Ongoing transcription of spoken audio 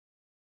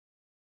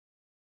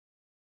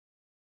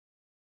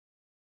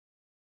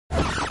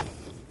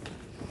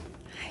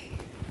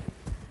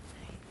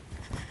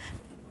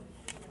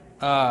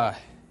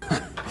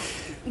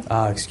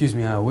Excuse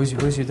me, where's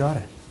your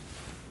daughter?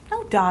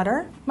 No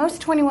daughter.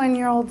 Most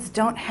 21-year-olds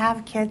don't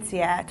have kids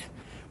yet.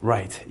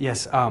 Right,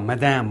 yes,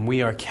 madame,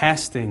 we are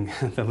casting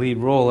the lead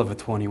role of a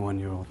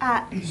 21-year-old.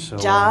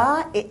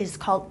 It is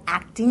called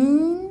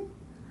acting.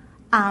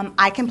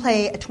 I can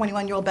play a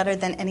 21-year-old better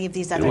than any of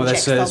these other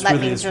chicks, so let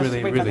me just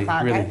wait for the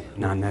car, okay?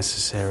 Not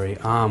necessary.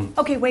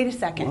 Okay, wait a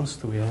second. What else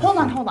do we have? Hold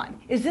on.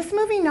 Is this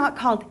movie not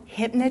called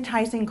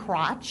Hypnotizing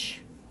Crotch?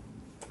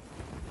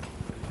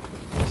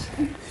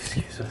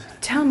 Excuse us.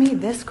 Tell me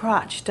this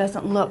crotch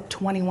doesn't look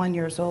 21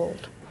 years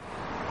old.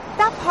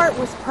 That part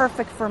was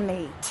perfect for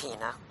me.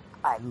 Tina,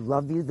 I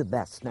love you the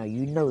best. Now,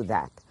 you know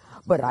that.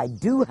 But I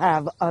do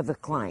have other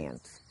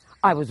clients.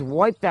 I was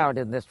wiped out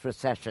in this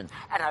recession,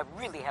 and I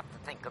really have to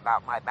think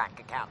about my bank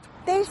account.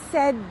 They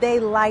said they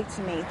liked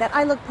me, that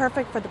I looked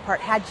perfect for the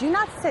part. Had you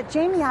not set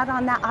Jamie out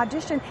on that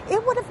audition,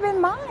 it would have been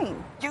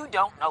mine. You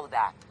don't know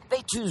that.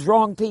 They choose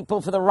wrong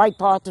people for the right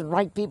part and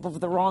right people for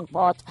the wrong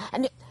part.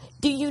 And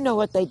do you know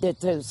what they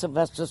did to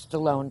Sylvester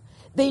Stallone?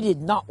 They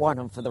did not want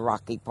him for the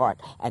Rocky part,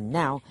 and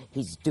now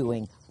he's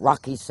doing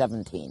Rocky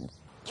 17.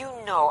 You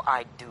know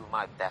I do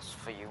my best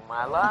for you,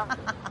 my love.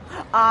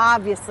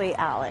 Obviously,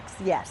 Alex.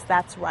 Yes,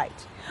 that's right.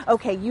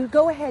 Okay, you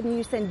go ahead and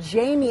you send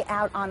Jamie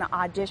out on an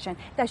audition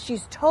that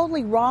she's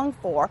totally wrong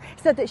for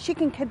so that she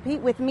can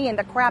compete with me in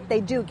the crap they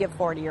do give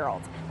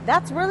 40-year-olds.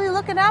 That's really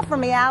looking out for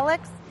me,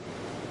 Alex.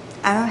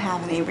 I don't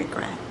have any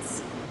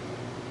regrets.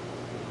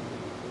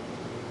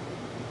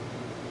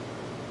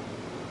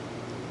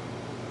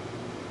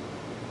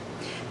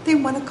 They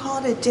want to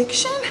call it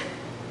addiction?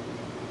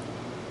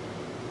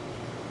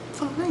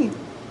 Fine.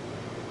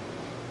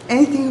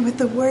 Anything with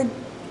the word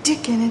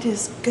dick in it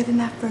is good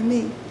enough for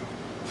me.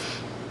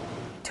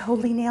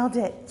 Totally nailed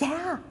it.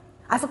 Yeah.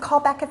 I have a call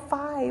back at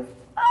 5.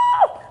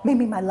 Oh,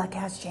 maybe my luck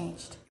has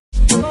changed.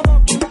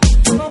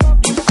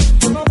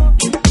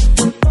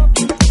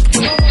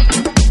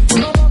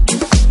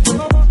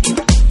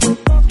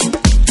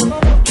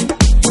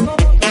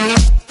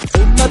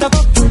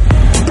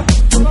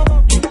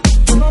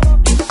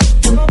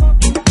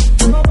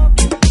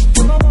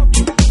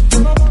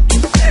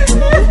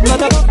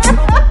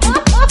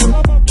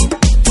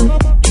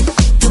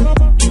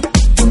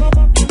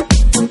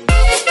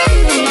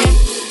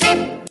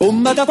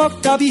 Come da può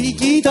capire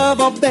chi te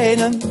va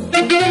bene,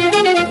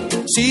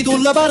 se tu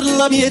la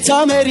parla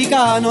miezza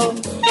americano,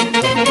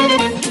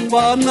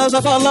 quando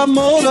si fa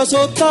l'amore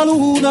sotto la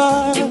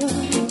luna,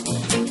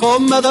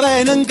 come da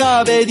bene in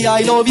capo di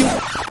I love you.